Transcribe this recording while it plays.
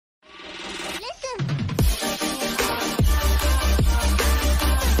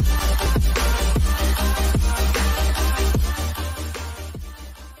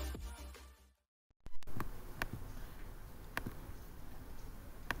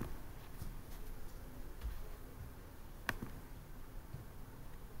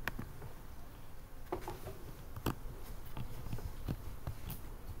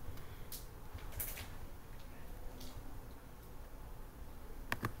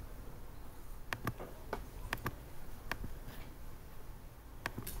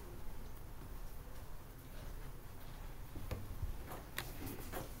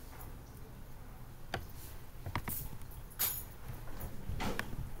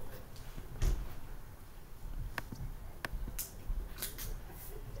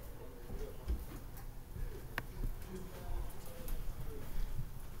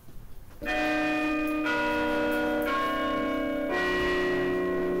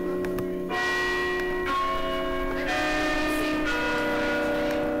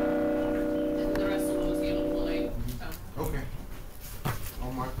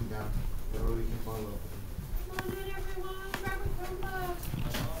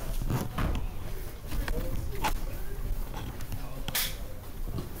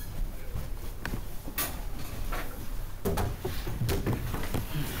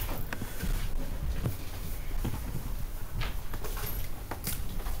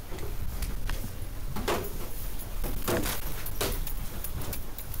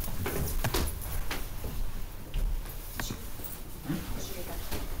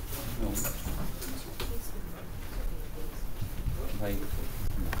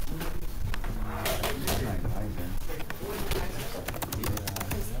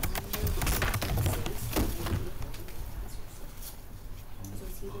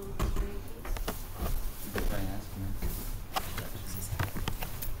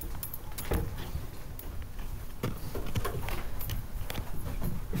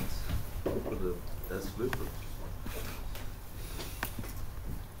That's slippery.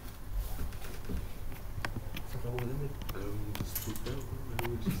 Just put that one, and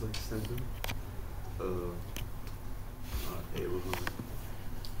we just like stand them. It was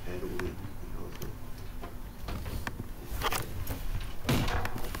had with it,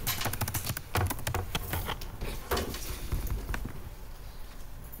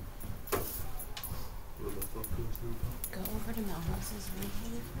 Where the fuck goes now? Go over to Melhouse's room.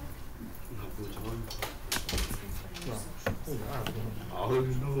 Not which one? Oh, I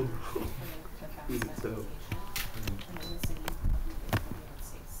don't know. You can tell.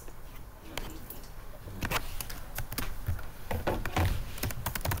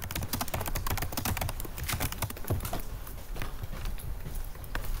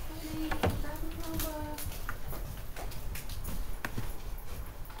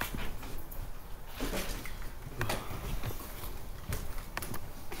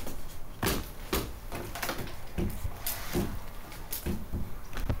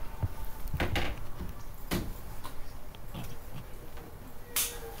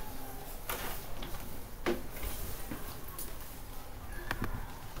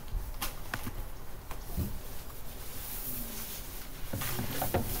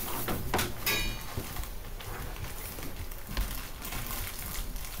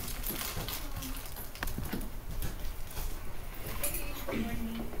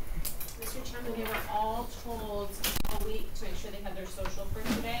 Mr. Chairman, they were all told all week to make sure they had their social for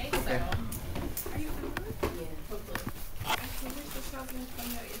today, so. Are you on? Yeah, hopefully. I think we're supposed to have one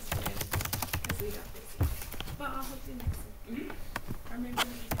coming out yesterday because we got busy. But I'll help you next week. Or maybe we'll do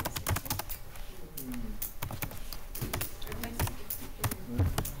this next week. Or next week.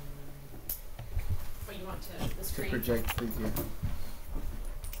 What you want to, the screen? Project, please, yeah.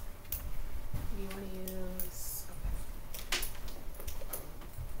 You want to use,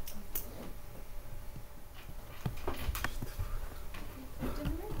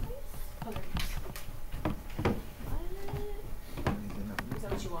 okay. Is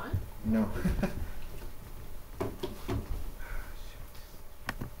that what you want? No.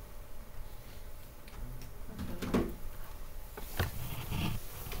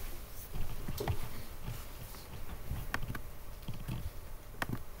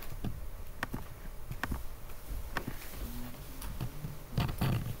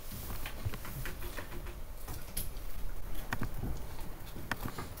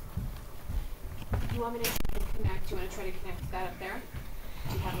 You want me to connect? Do you want to try to connect that up there?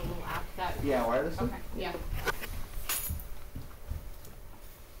 Do you have a little app that? Yeah, wirelessly? Okay, yeah.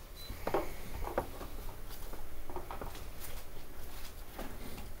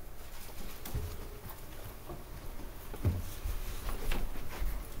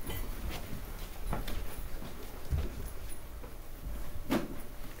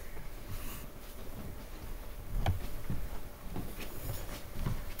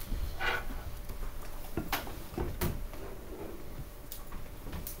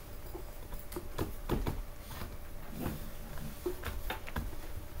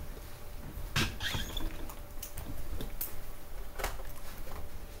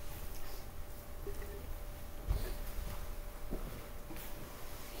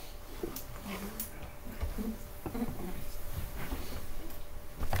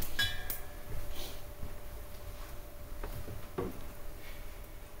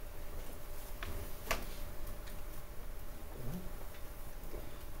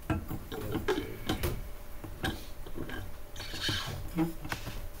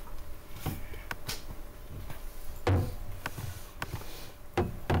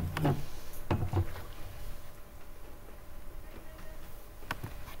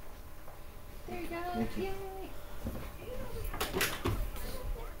 There you go. Thank you. Yay.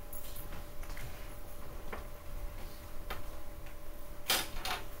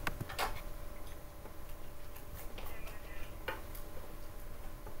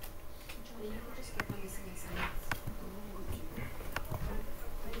 Johnny, you can just work on the same side.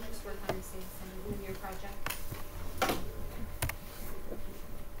 You can just work on the same side in your project.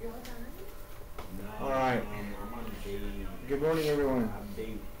 You're all done? All right. I'm on day. Good morning, everyone. I'm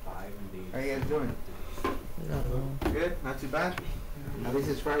day 5 and day. How you guys doing? Good? Not too bad? At least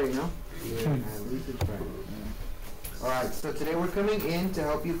it's Friday, no? Yeah. At least it's Friday. Alright, so today we're coming in to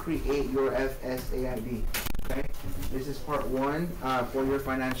help you create your FSA ID. Okay? This is part one for your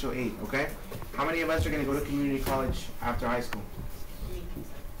financial aid, okay? How many of us are going to go to community college after high school?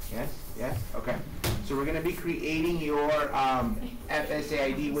 Yes? Yes? Okay. So we're going to be creating your FSA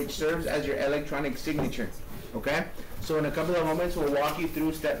ID, which serves as your electronic signature, okay? So in a couple of moments, we'll walk you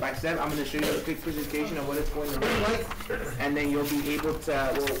through step by step. I'm going to show you a quick presentation of what it's going to look like, and then you'll be able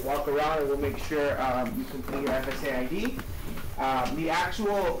to, we'll walk around and we'll make sure you complete your FSA ID. The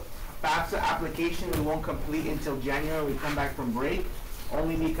actual FAFSA application we won't complete until January. We come back from break,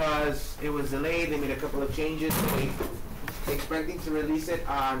 only because it was delayed. They made a couple of changes. They're expecting to release it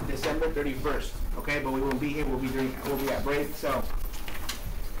on December 31st. Okay, but we won't be here. We'll be at break. So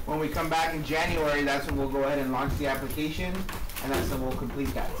when we come back in January, that's when we'll go ahead and launch the application, and that's when we'll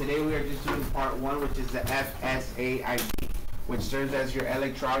complete that. Today we are just doing part one, which is the FSA ID, which serves as your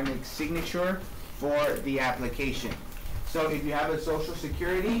electronic signature for the application. So if you have a Social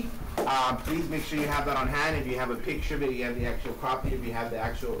Security, please make sure you have that on hand. If you have a picture of it, you have the actual copy. If you have the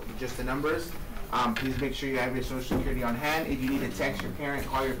actual, just the numbers, please make sure you have your Social Security on hand. If you need to text your parent,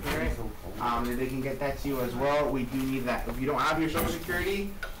 call your parent, that they can get that to you as well. We do need that. If you don't have your Social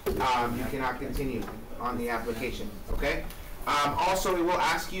Security, you cannot continue on the application, okay? Also, we will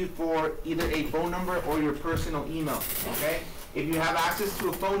ask you for either a phone number or your personal email, okay? If you have access to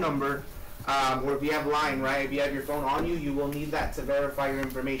a phone number, or if you have line, right, if you have your phone on you, you will need that to verify your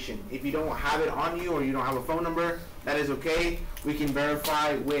information. If you don't have it on you or you don't have a phone number, that is okay. We can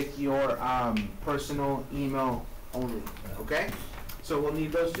verify with your personal email only, okay? So we'll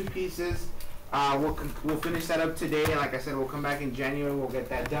need those two pieces. We'll finish that up today, and like I said, we'll come back in January, we'll get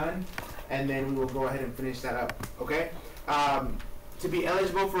that done, and then we will go ahead and finish that up, okay? To be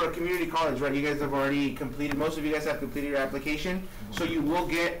eligible for a community college, right, you guys have already completed, most of you guys have completed your application, so you will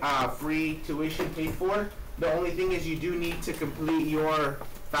get free tuition paid for. The only thing is you do need to complete your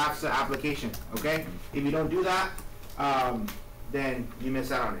FAFSA application, okay? If you don't do that, then you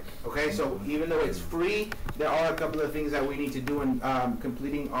miss out on it, okay? So even though it's free, there are a couple of things that we need to do in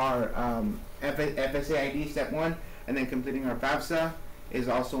completing our FSA ID step one, and then completing our FAFSA is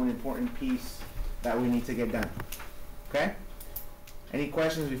also an important piece that we need to get done, okay? Any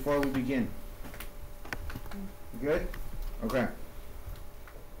questions before we begin? Good? Okay.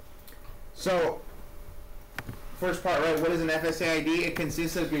 So, first part, right, what is an FSA ID? It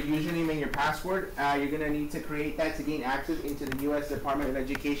consists of your username and your password. You're going to need to create that to gain access into the U.S. Department of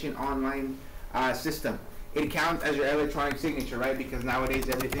Education online system. It counts as your electronic signature, right, because nowadays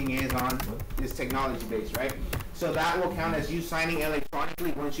everything is technology based, right? So that will count as you signing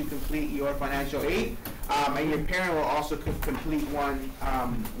electronically once you complete your financial aid. And your parent will also complete one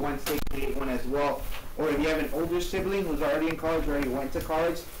once they create one as well. Or if you have an older sibling who's already in college or already went to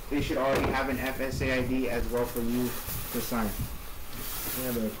college, they should already have an FSA ID as well for you to sign. We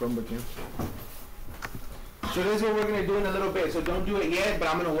have a Chromebook here. So this is what we're going to do in a little bit. So don't do it yet, but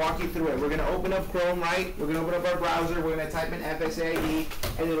I'm going to walk you through it. We're going to open up Chrome, right? We're going to open up our browser. We're going to type in FSA ID,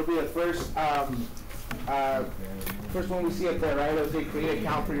 and it'll be the first one we see up there, right? It'll say create an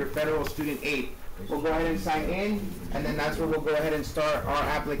account for your federal student aid. We'll go ahead and sign in, and then that's where we'll go ahead and start our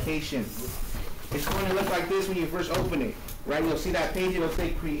application. It's going to look like this when you first open it, right? You'll see that page, it'll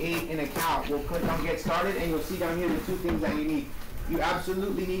say create an account. We'll click on get started, and you'll see down here the two things that you need. You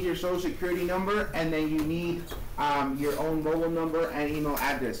absolutely need your Social Security number, and then you need your own mobile number and email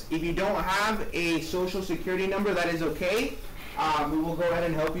address. If you don't have a Social Security number, that is okay. We will go ahead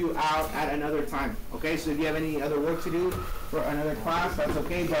and help you out at another time. Okay, so if you have any other work to do for another class, that's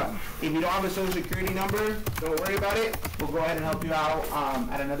okay. But if you don't have a Social Security number, don't worry about it. We'll go ahead and help you out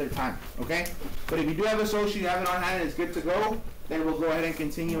at another time. Okay, but if you do have a Social, you have it on hand, and it's good to go, then we'll go ahead and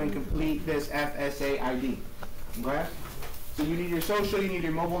continue and complete this FSA ID. Okay. So you need your Social, you need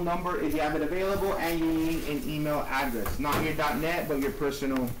your mobile number if you have it available, and you need an email address. Not your .net, but your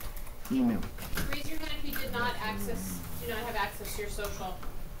personal email. Raise your hand if you do not have access to your Social.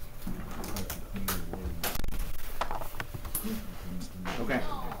 Okay.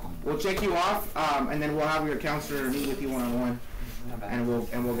 We'll check you off, and then we'll have your counselor meet with you one-on-one, and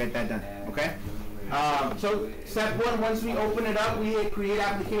we'll get that done. Okay. So step one, once we open it up, we hit create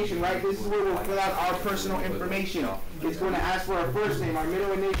application, right? This is where we'll fill out our personal information. It's going to ask for our first name, our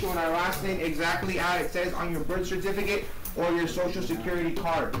middle initial, and our last name exactly as it says on your birth certificate or your Social Security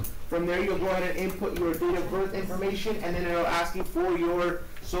card. From there, you'll go ahead and input your date of birth information, and then it'll ask you for your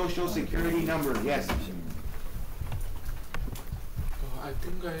Social Security number. Yes? I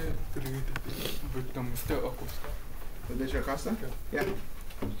think I created it with Mr. Acosta. With Mr. Acosta? Yeah.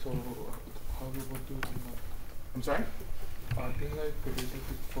 So, how about doing that? I'm sorry? I think I created it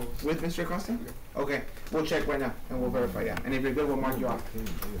first. With Mr. Acosta? Yeah. Okay, we'll check right now and we'll verify, yeah. And if you're good, we'll mark you off.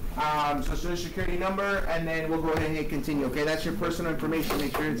 So social security number, and then we'll go ahead and hit continue, okay? That's your personal information,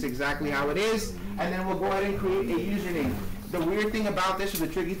 make sure it's exactly how it is, and then we'll go ahead and create a username. The weird thing about this, or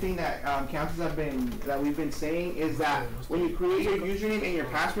the tricky thing that we've been saying, is that when you create your username and your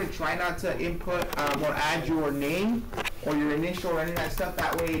password, try not to input or add your name or your initial or any of that stuff.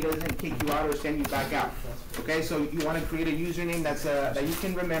 That way it doesn't kick you out or send you back out. Okay, so you want to create a username that's that you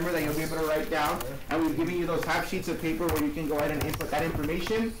can remember, that you'll be able to write down, and we've given you those half sheets of paper where you can go ahead and input that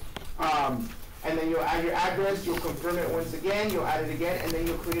information. And then you'll add your address, you'll confirm it once again, you'll add it again, and then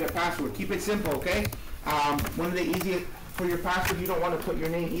you'll create a password. Keep it simple, okay? One of the easiest, for your password, you don't want to put your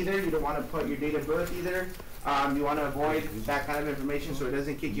name either, you don't want to put your date of birth either. You want to avoid that kind of information so it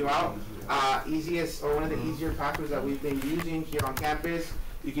doesn't kick you out. Easiest, or one of the easier passwords that we've been using here on campus,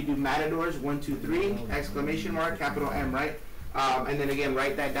 you can do Matadors 123 exclamation mark capital M, right? And then again,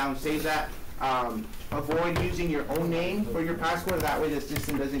 write that down, save that. Avoid using your own name for your password, that way the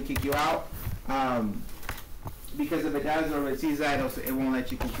system doesn't kick you out. Because if it does or if it sees that, it won't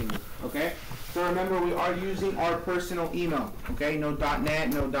let you continue, okay? So remember, we are using our personal email, okay? No .net,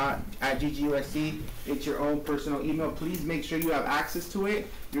 no @ggusc. It's your own personal email. Please make sure you have access to it.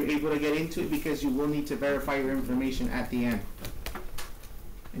 You're able to get into it because you will need to verify your information at the end.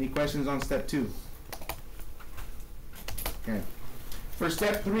 Any questions on step 2? Okay. For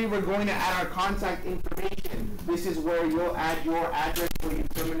step 3, we're going to add our contact information. This is where you'll add your address where you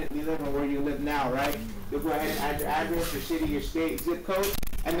permanently live or where you live now, right? You'll go ahead and add your address, your city, your state, zip code,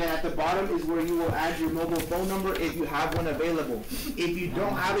 and then at the bottom is where you will add your mobile phone number if you have one available. If you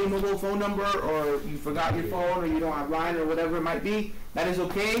don't have a mobile phone number, or you forgot your phone, or you don't have Line, or whatever it might be, that is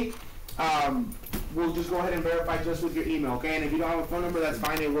okay. We'll just go ahead and verify just with your email, okay? And if you don't have a phone number, that's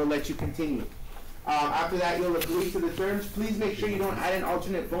fine, it will let you continue. After that, you'll agree to the terms. Please make sure you don't add an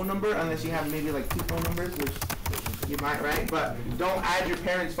alternate phone number unless you have maybe like 2 phone numbers, which you might, right? But don't add your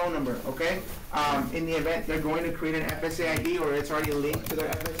parents' phone number, okay? In the event they're going to create an FSA ID or it's already linked to their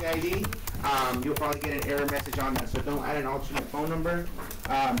FSA ID, you'll probably get an error message on that. So don't add an alternate phone number,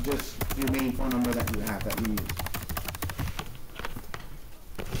 just your main phone number that you have, that you use.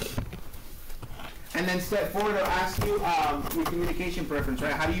 And then step 4, they'll ask you your communication preference,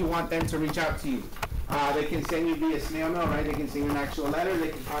 right? How do you want them to reach out to you? They can send you via snail mail, right? They can send you an actual letter. They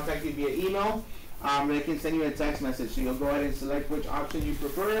can contact you via email. They can send you a text message. So you'll go ahead and select which option you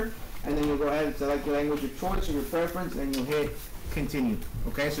prefer, and then you'll go ahead and select your language of choice or your preference, and you'll hit continue.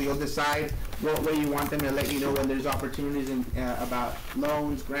 Okay, so you'll decide what way you want them to let you know when there's opportunities about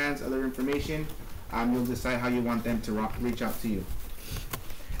loans, grants, other information. You'll decide how you want them to reach out to you.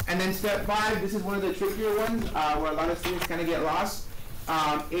 And then step 5, this is one of the trickier ones where a lot of students kind of get lost.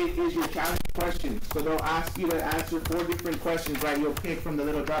 It is your challenge questions. So they'll ask you to answer 4 different questions, right? You'll pick from the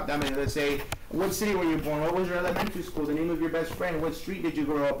little drop down and it'll say, what city were you born? What was your elementary school? The name of your best friend? What street did you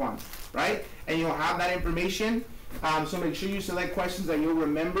grow up on? Right? And you'll have that information. So make sure you select questions that you'll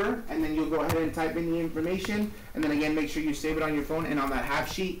remember, and then you'll go ahead and type in the information. And then again, make sure you save it on your phone and on that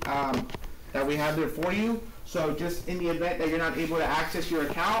half sheet that we have there for you. So just in the event that you're not able to access your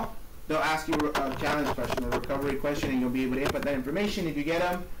account, they'll ask you a challenge question, a recovery question, and you'll be able to input that information. If you get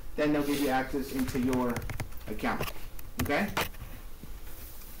them, then they'll give you access into your account. Okay?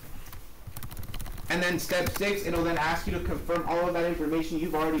 And then step 6, it'll then ask you to confirm all of that information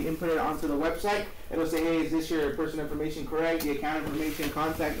you've already inputted onto the website. It'll say, hey, is this your personal information correct? The account information,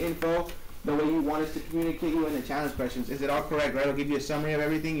 contact info, the way you want us to communicate you, and the challenge questions. Is it all correct, right? It'll give you a summary of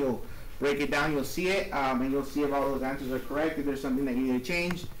everything. You'll break it down, you'll see it, and you'll see if all those answers are correct. If there's something that you need to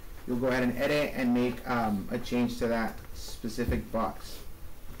change, you'll go ahead and edit and make a change to that specific box.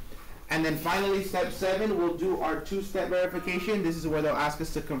 And then finally, step 7, we'll do our 2-step verification. This is where they'll ask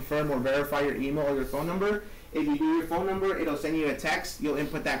us to confirm or verify your email or your phone number. If you do your phone number, it'll send you a text. You'll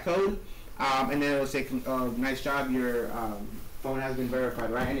input that code, and then it'll say, nice job, your phone has been verified,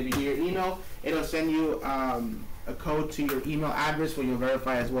 right? And if you do your email, it'll send you a code to your email address where you'll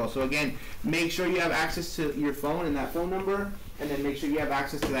verify as well. So again, make sure you have access to your phone and that phone number, and then make sure you have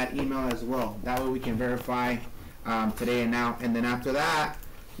access to that email as well. That way we can verify today and now. And then after that,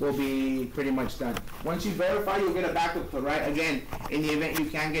 we'll be pretty much done. Once you verify, you'll get a backup code, right? Again, in the event you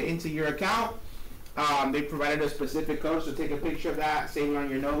can't get into your account, they provided a specific code, so take a picture of that, save it on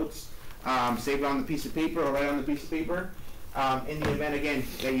your notes, save it on the piece of paper or write on the piece of paper. In the event, again,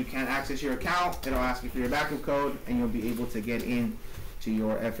 that you can't access your account, it'll ask you for your backup code, and you'll be able to get in to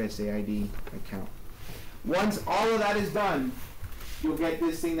your FSAID account. Once all of that is done, you'll get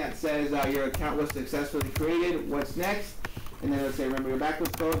this thing that says your account was successfully created. What's next? and then it'll say remember your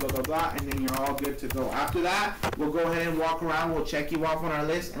backwards code, blah blah blah, and then you're all good to go. After that, we'll go ahead and walk around. We'll check you off on our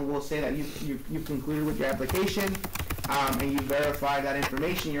list, and we'll say that you've concluded with your application, and you verified that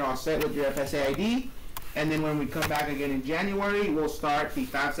information. You're all set with your FSA ID, and then when we come back again in January, we'll start the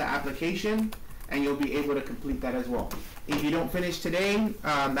FAFSA application, and you'll be able to complete that as well. If you don't finish today,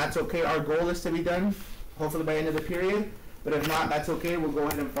 that's okay. Our goal is to be done hopefully by the end of the period, but if not, that's okay. We'll go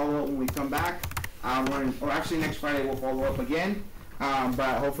ahead and follow up when we come back. Or actually next Friday we'll follow up again,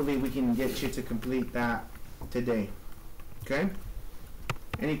 but hopefully we can get you to complete that today. Okay?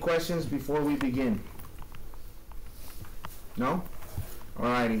 Any questions before we begin? No?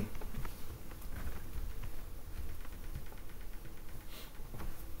 Alrighty.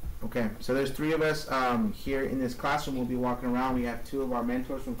 Okay, so there's 3 of us here in this classroom. We'll be walking around. We have 2 of our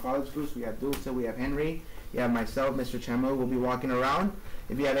mentors from college groups. We have Dulce, we have Henry. You have myself, Mr. Chamo. We'll be walking around.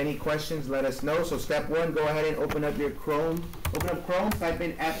 If you have any questions, let us know. So step 1, go ahead and open up your Chrome. Open up Chrome, type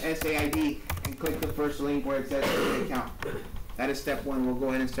in FSAID, and click the first link where it says create account. That is step 1. We'll go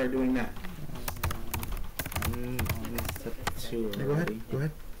ahead and start doing that. Step 2 Go ahead. Go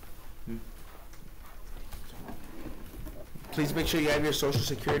ahead. Please make sure you have your social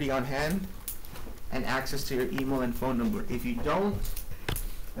security on hand and access to your email and phone number. If you don't,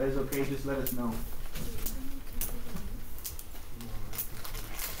 that is okay. Just let us know.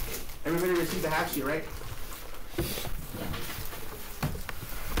 Everybody received the half sheet, right?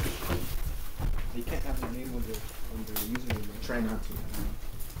 You can't have the name on the username. Try not to.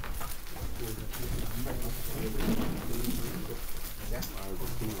 Yeah?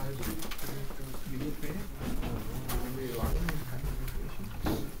 You didn't create it? Remember your login and kind of information?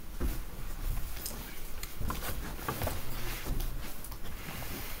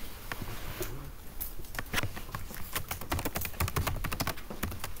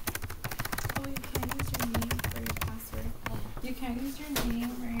 Oh, you can't use your name for your password. You can't use your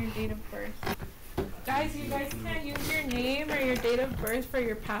name or your date of birth. Guys, you guys can't use your name or your date of birth for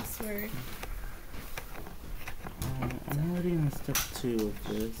your password. I'm already in step 2 of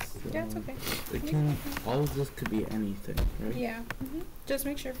this. Yeah, it's okay. It can, all of this could be anything, right? Yeah. Just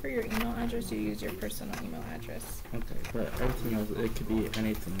make sure for your email address you use your personal email address. Okay, but everything else, it could be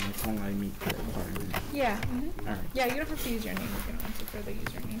anything as long as I meet the requirement. Yeah. Alright, Yeah, you don't have to use your name if you don't want to for the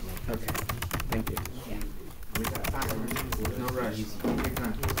username. okay, thank you. Yeah. We got time. There's no rush. Take your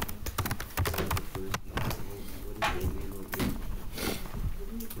time.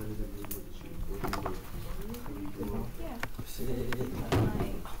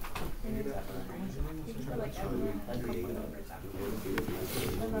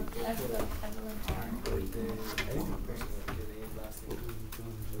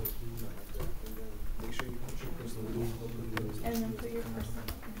 And then put your personal.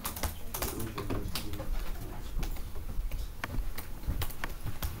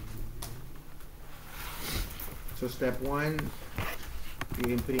 So step 1, you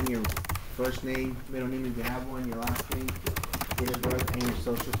can put in your first name, middle name if you have one, your last name, date of birth, and your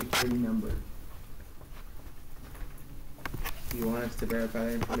social security number. If you want us to verify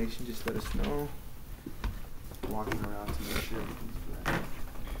that information, just let us know. Walking around to make sure everything's correct.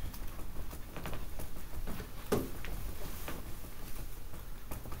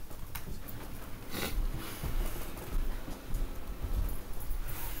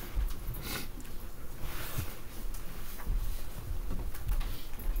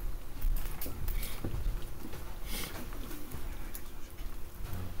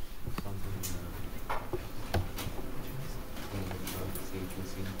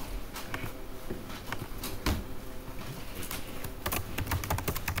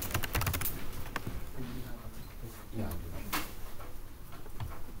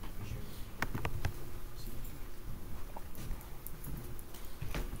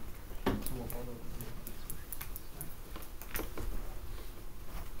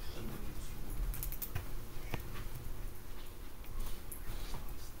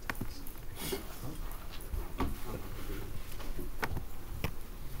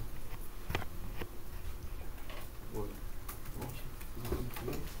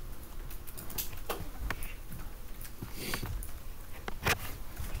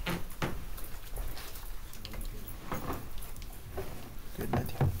 Good,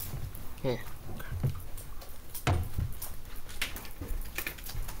 Matthew. Yeah.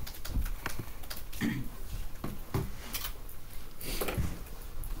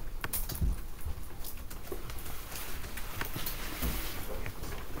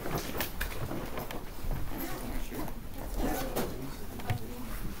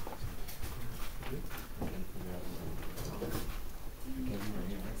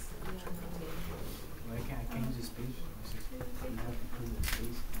 Why can't I change this page?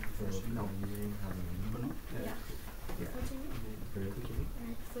 No. Yeah. Yeah. What's your name?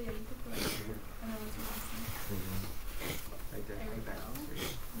 Alright, so yeah, you could put it. And then what's your last name? Right there. Eric Right back. Bell.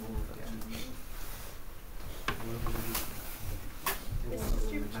 Yeah. It's just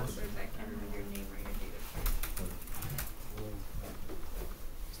your password that can't have your name or your date of birth.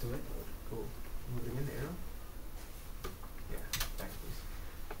 Still it? Cool. Moving in the arrow? Yeah, back please.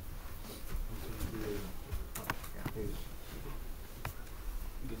 Yeah, please.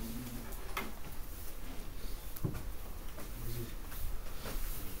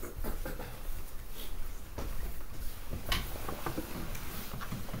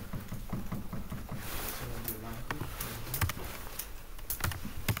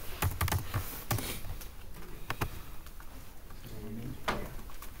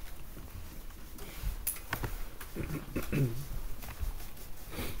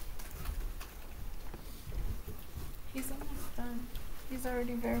 He's almost done. He's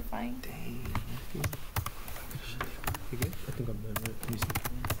already verifying. Dang. You good? I think I'm done with it. Let me see.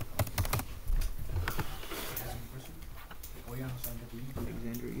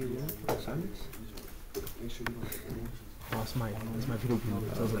 Alexander, you will? Sons? Oh, it's my video game.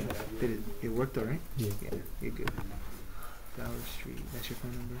 So I was like, Did it worked alright? yeah. Yeah, you're good. Flower Street, that's your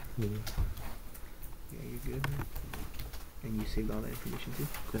phone number? Yeah. Yeah, you're good. And you saved all that information too?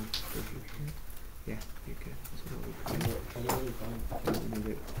 Yeah. Perfect. Yeah, you're good. So we need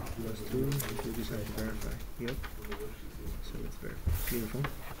it goes through, we just have to verify. Yep. So let's verify. Beautiful.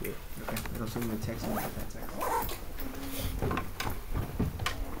 Yeah. Okay, I'll send you a text and that text.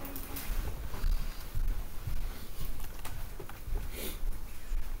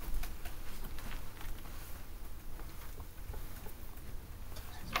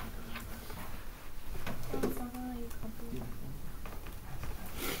 Oh, it's not gonna let you copy.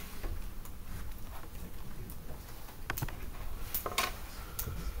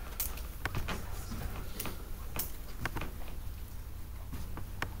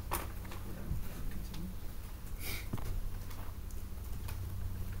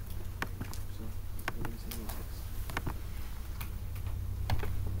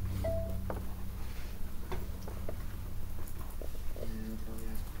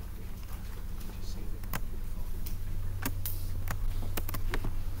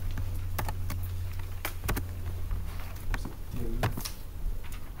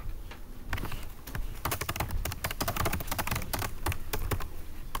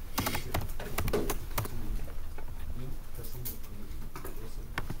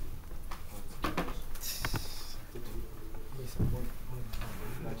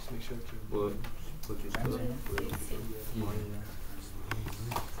 What? What you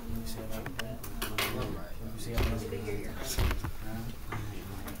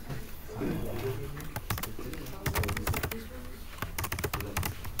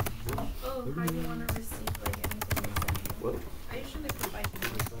Oh, how do you wanna receive like anything you send me? What? I usually provide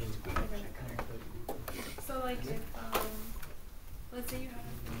so like if let's say you have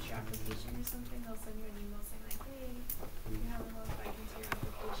to finish your application or something, they'll send you an email saying like, hey, you haven't logged back into your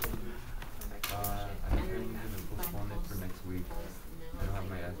application. Come back to I'm trying to postpone it for next week. I don't have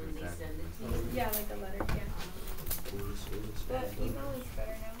my address back. yeah, like a letter, yeah. The email is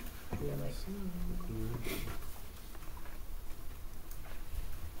better now. I feel like.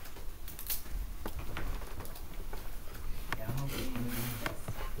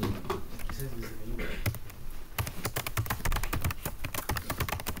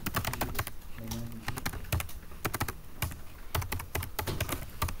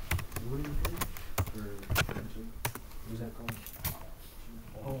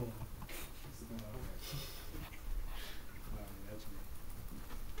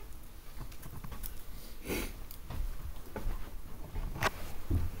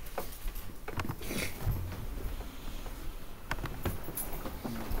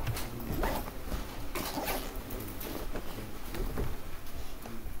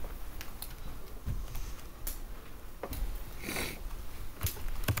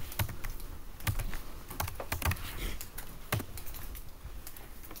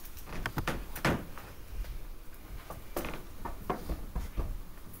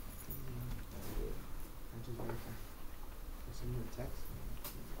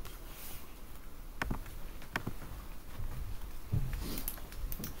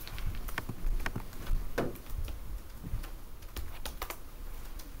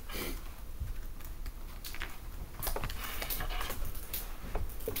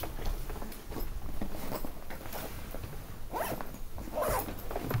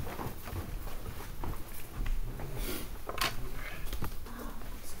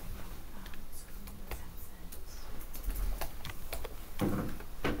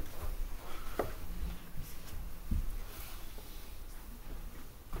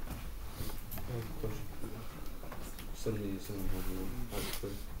 Send me Google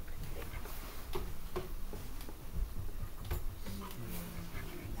first.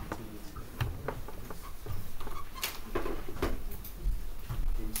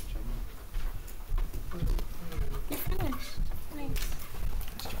 You finished. Nice.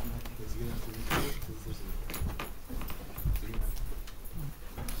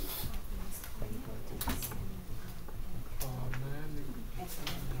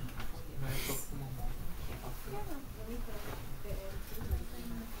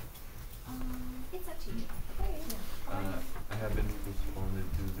 It's up to you. I have been postponed to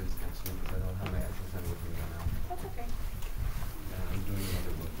do this next week because I don't have my SSN with me right now. That's okay. And I'm doing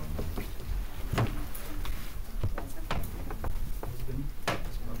another work on it. That's okay.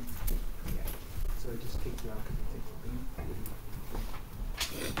 So just take you out.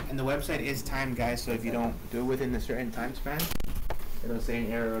 And the website is timed, guys, so if you don't do it within a certain time span, it'll say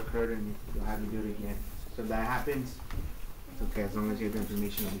an error occurred and you'll have to do it again. So if that happens, it's okay, as long as you have the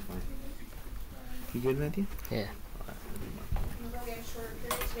information, it'll be fine. You good, Matthew? Yeah. We're gonna get a shorter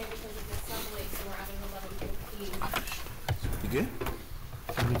period today because of the assembly, so we're having 11:15. You good?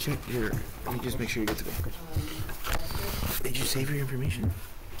 Let me check your, let me just make sure you're good to go. Did you save your information?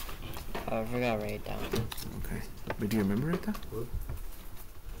 I forgot to write it down. Okay. But do you remember it though?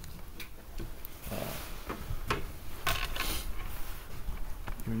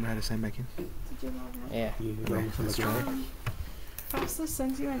 You remember how to sign back in? Did you log out? Yeah. Okay, let's try it. FAFSA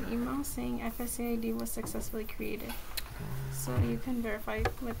sends you an email saying FSA ID was successfully created. So you can verify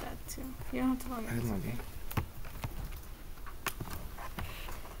with that too. You don't have to log I didn't in. log in.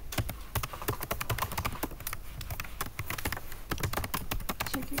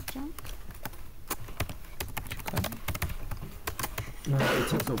 Check your junk. No, it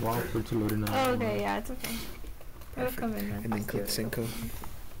takes a while for it to load in. Oh, okay, yeah, it's okay. It'll Perfect. come in then. And then click Synco.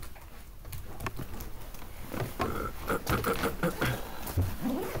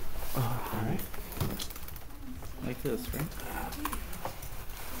 Alright. Like this, right?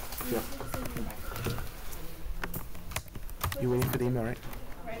 Yeah. You waiting for the email, right?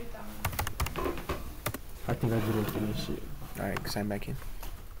 Write it down. I think I didn't finish it. Alright, sign back in.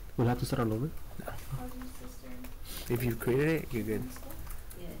 We'll have to start all over? How's your sister? If you've created it, you're good.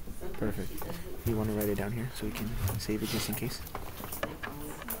 Perfect. You want to write it down here so we can save it just in case?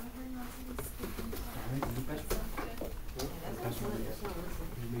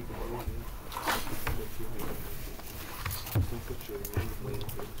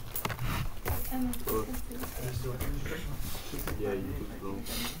 Yeah, you could go.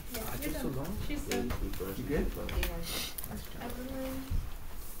 She's done. You good? Everyone. That's fine.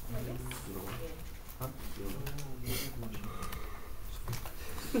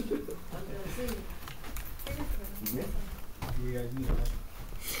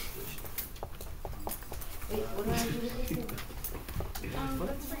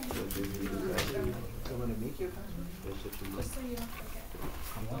 I want to make you a password? Just so you don't forget.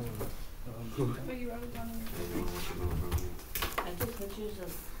 But you wrote it down in your I took pictures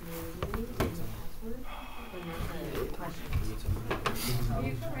of the password, but not the questions. Oh,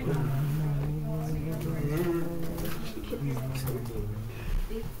 you can write it down.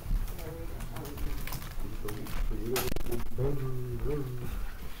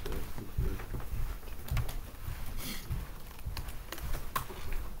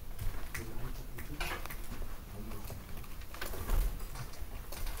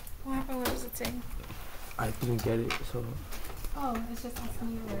 What happened? What does it say? I didn't get it, so. Oh, it's just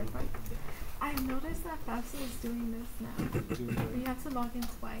asking you to verify. I noticed that FAFSA is doing this now. You have to log in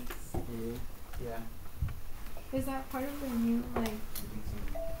twice. Yeah. Is that part of the new, like...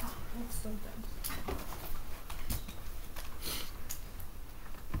 Oh, that's so dumb.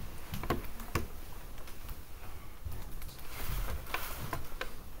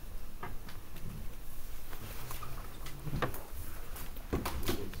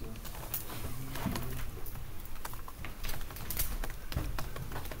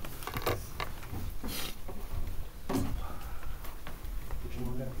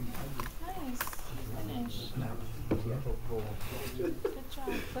 Nice. Finish. Good job.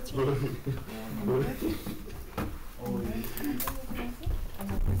 What's your name?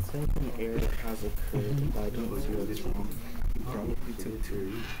 It's saying an error has occurred, but I don't see what's wrong. You probably took two.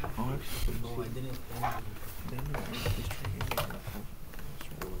 Oh, actually, no, I didn't.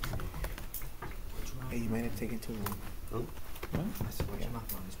 Hey, you might have taken too long. Oh. Yeah.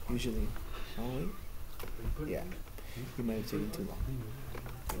 Usually. Oh, wait. Yeah. You might have taken too long.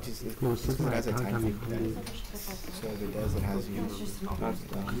 It just it, No, it's just my has a account time got me frame. fooled. So if it does, it has you.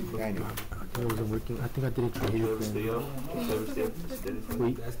 I know. I think it wasn't working. I think I did it to you.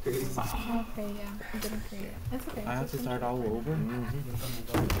 Wait. That's crazy. Okay, yeah, I didn't create it. It's okay. I have to start all over. I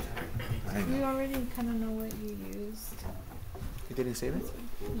You know. already kind of know what you used. You didn't save it?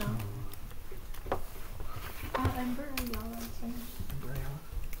 No. Ember Ayala, I think.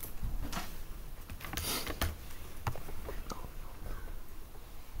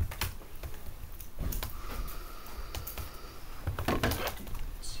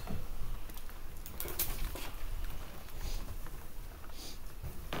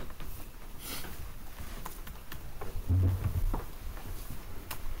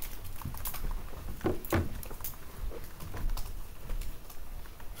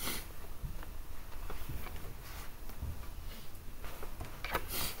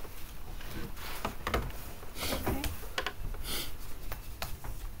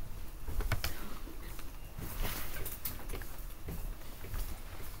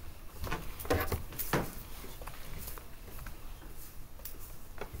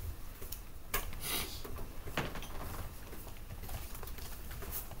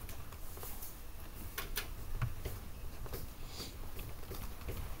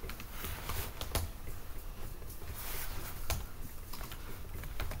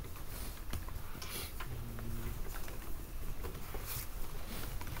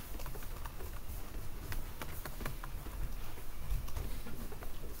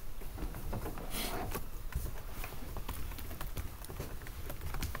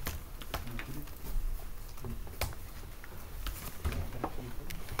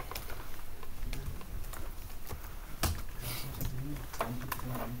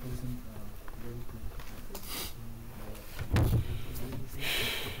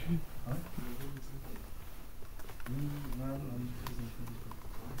 Okay.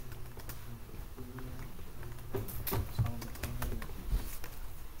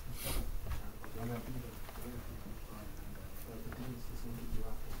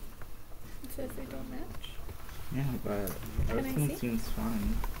 It says they don't match. Yeah, but Can I everything see? seems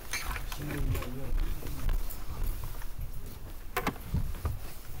fine.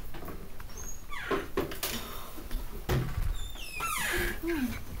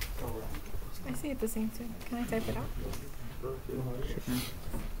 I see it the same too. Can I type it out?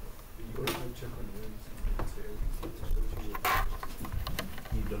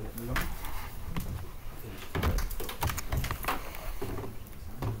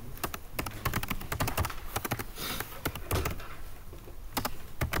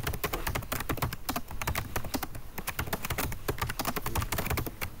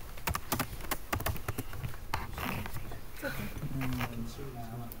 It's okay.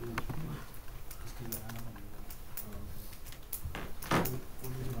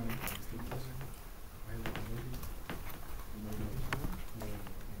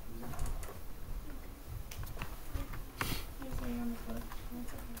 Usually on the book.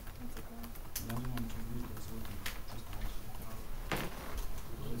 That's okay. That's okay.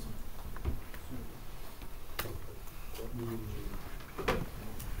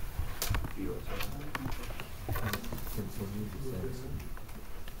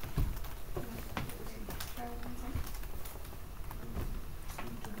 Try one time.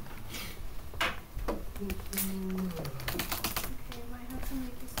 Okay, might have to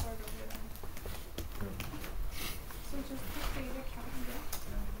make you start over then. So just put data count again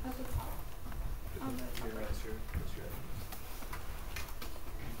at the top. On the top right.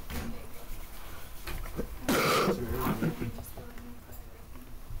 Just go ahead and put everything.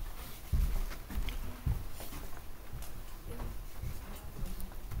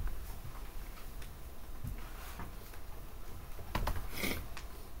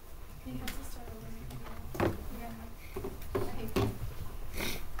 You have to start over. Yeah. I hate that.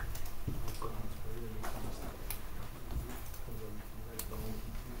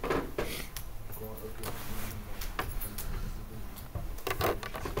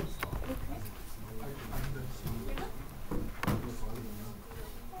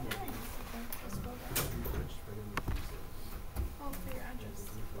 Oh, for your address.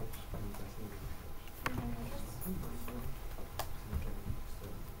 For my address.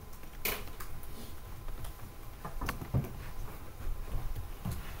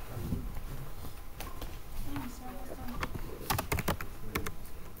 Oh, sorry, that's done.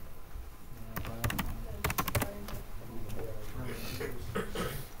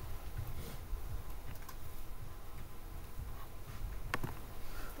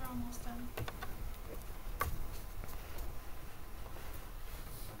 We're almost done.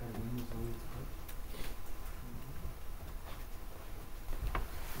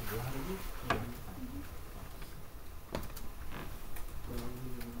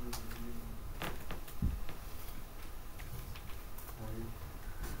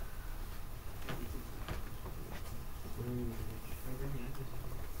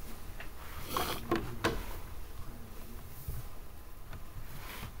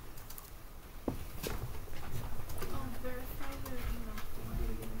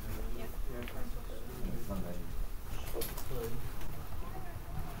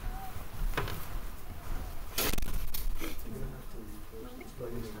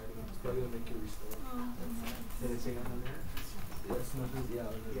 probably gonna make it restore. Did it say that on there? Yes, nothing. Yeah,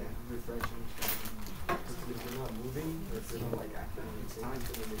 Yeah. refreshing. Because if they're not moving, or if they're not like acting on the same time,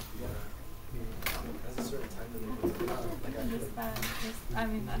 then they That's a certain time when they're not like acting. This bad. I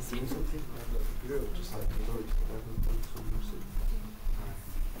mean, that's Doing something on the computer, or just like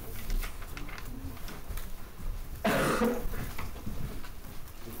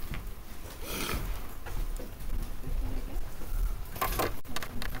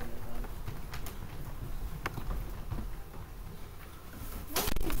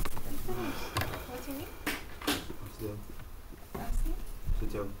What's your name? Still. Last name?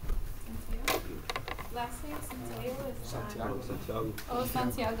 Santiago. Santiago. Last name Santiago is Santiago. Santiago. Oh,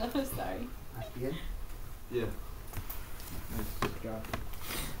 Santiago. Sorry. Bien. Yeah. Nice. Good job.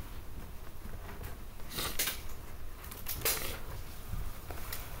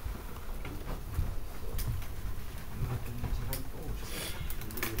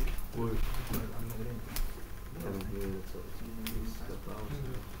 Word.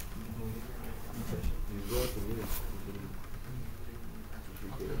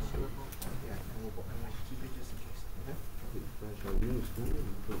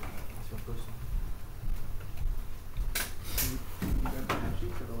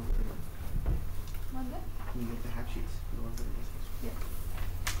 Monday? Can you get the half sheets for the ones that are missing? Yeah.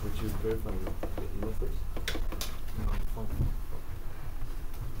 Would you verify the email first?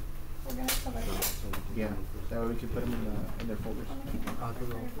 We're gonna select it. Yeah. That way we can put them in their folders. I'll give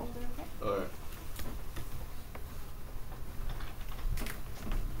it folder, okay? Alright.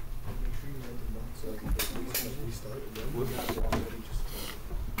 make sure you write them down so if we start again. What?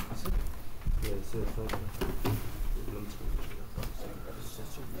 Yeah, it says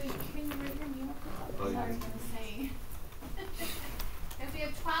Wait, can you write your name? Oh, yeah. Sorry, I was gonna say. If we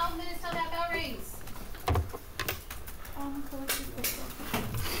have 12 minutes till that bell rings. Collect your picture.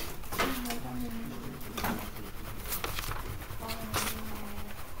 And write down your name.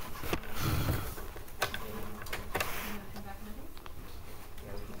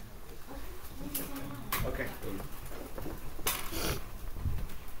 Okay.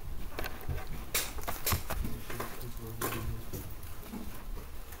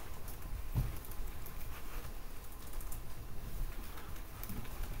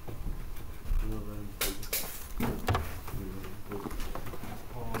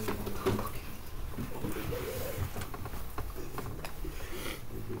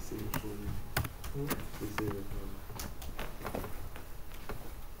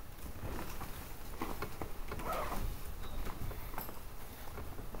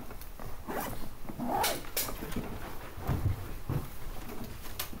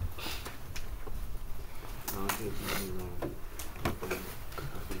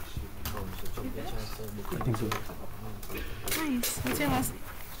 I think so. Nice. What's your last name?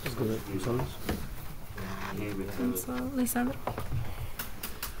 Let's go back. Gonzalez? Lisandro.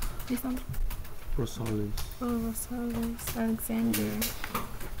 Lisandro. Rosales. Oh, Rosales. Alexander.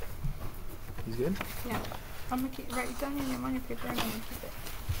 He's good? Yeah. I'm gonna keep, write down your name on your paper and I'm gonna keep it.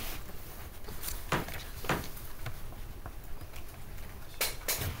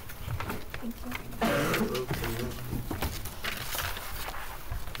 Thank you.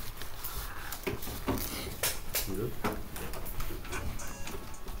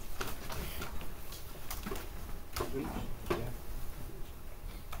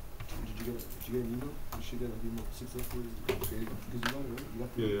 Did you get an email? You should get an email successfully created. Because you got it, right? You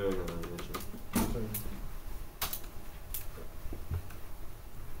got the Yeah, I got it. Yeah, sure.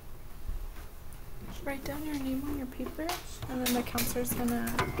 Write down your name on your paper and then the counselor's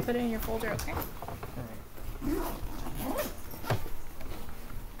gonna put it in your folder, okay?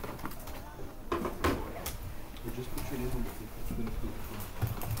 Or just put your name on the paper. It's been approved.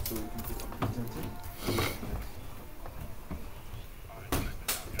 So we can put it.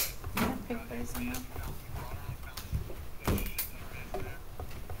 Yeah, papers and that.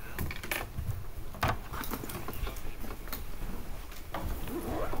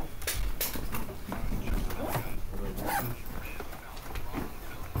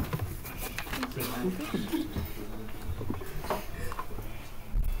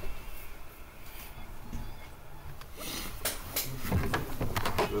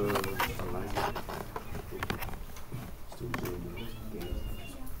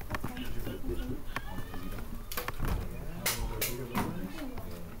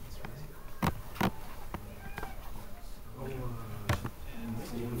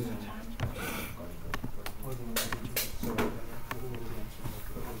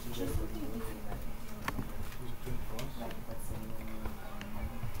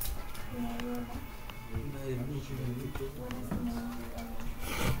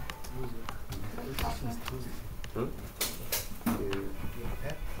 Huh? Yeah.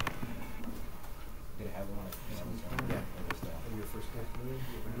 Did it have one? Yeah. Your first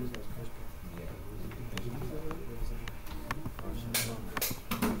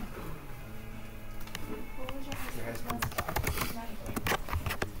What was your high school class?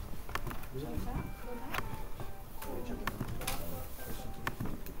 What's that? Go back.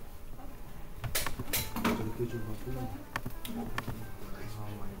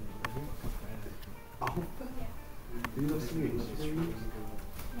 You know, serious. Yeah.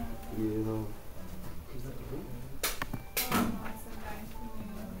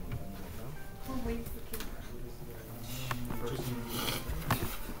 Who waits the kid?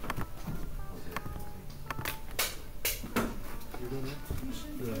 You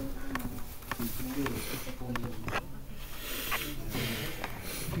should do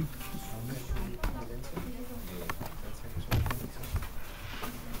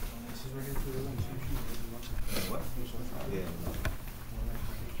What? Yeah.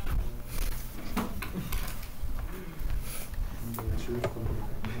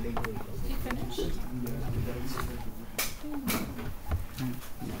 You finished?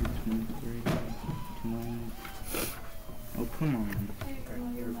 Oh, come on.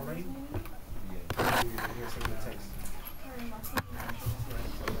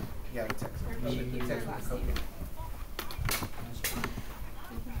 Yeah, the text. The text with the code.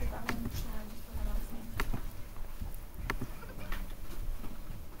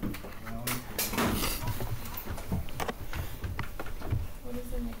 What is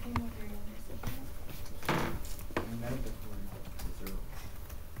the nickname of your younger sibling? What is the name of your best friend?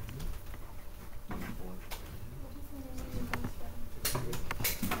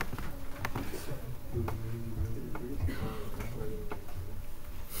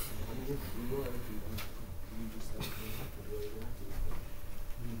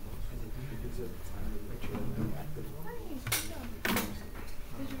 Nice, good job.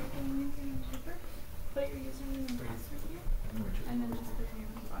 Did you write down anything on paper? Put your username and password here, and then just put your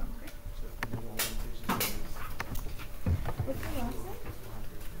name on the bottom, okay? What's your last name?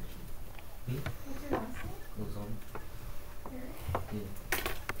 What's your last name? Eric? Nice.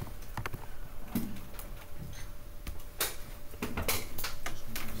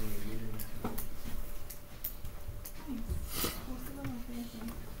 Most of them are for your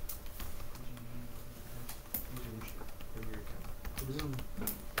name.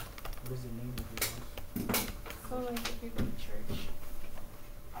 What is the name of your house? So like if you go to church,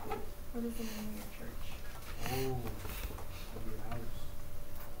 what is the name of your church? Oh, of your house.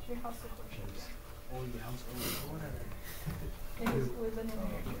 Your house of worship, yeah. Oh, your house. Oh, whatever. It is with the name of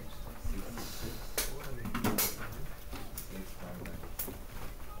your church.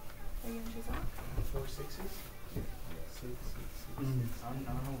 Are you gonna choose that? 4 6s? 6. I don't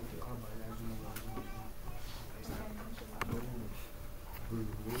know what they call, but I just know what I was going to do. Okay, I'm gonna choose that.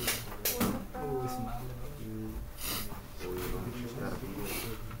 Oh, it's not.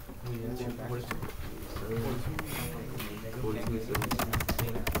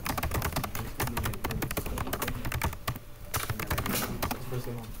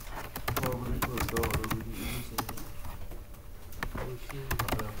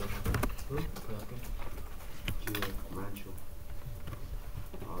 Rancho.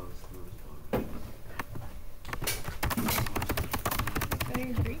 I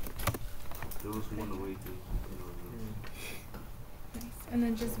agree. There was one away too. Nice. And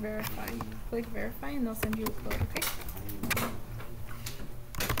then just verify. Click verify and they'll send you a code, okay?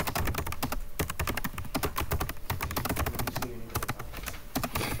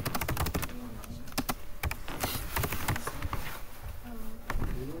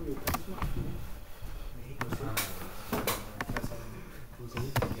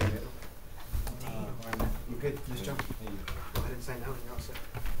 You good? Just jump. Go ahead and sign out and you're all set.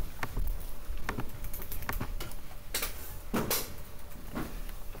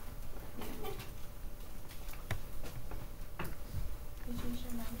 Did you use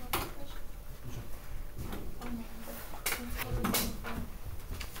your manual application? Oh, no. Let's go to the phone.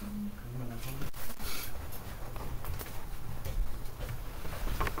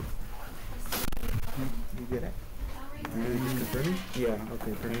 You get it? Just confirming? Yeah,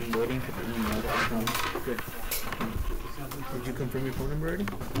 okay. I'm waiting for the email to come. Good. Did you confirm your phone number already?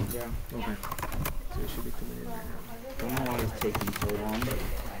 Yeah. Okay. So it should be coming in right now. Don't know why it's taking so long.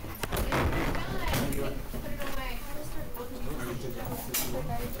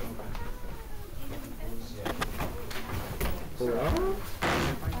 Hello?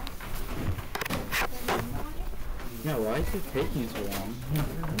 Yeah, why is it taking so long?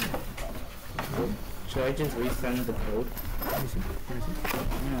 Should I just resend the code?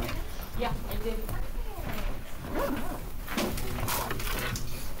 Yeah. Yeah, I did.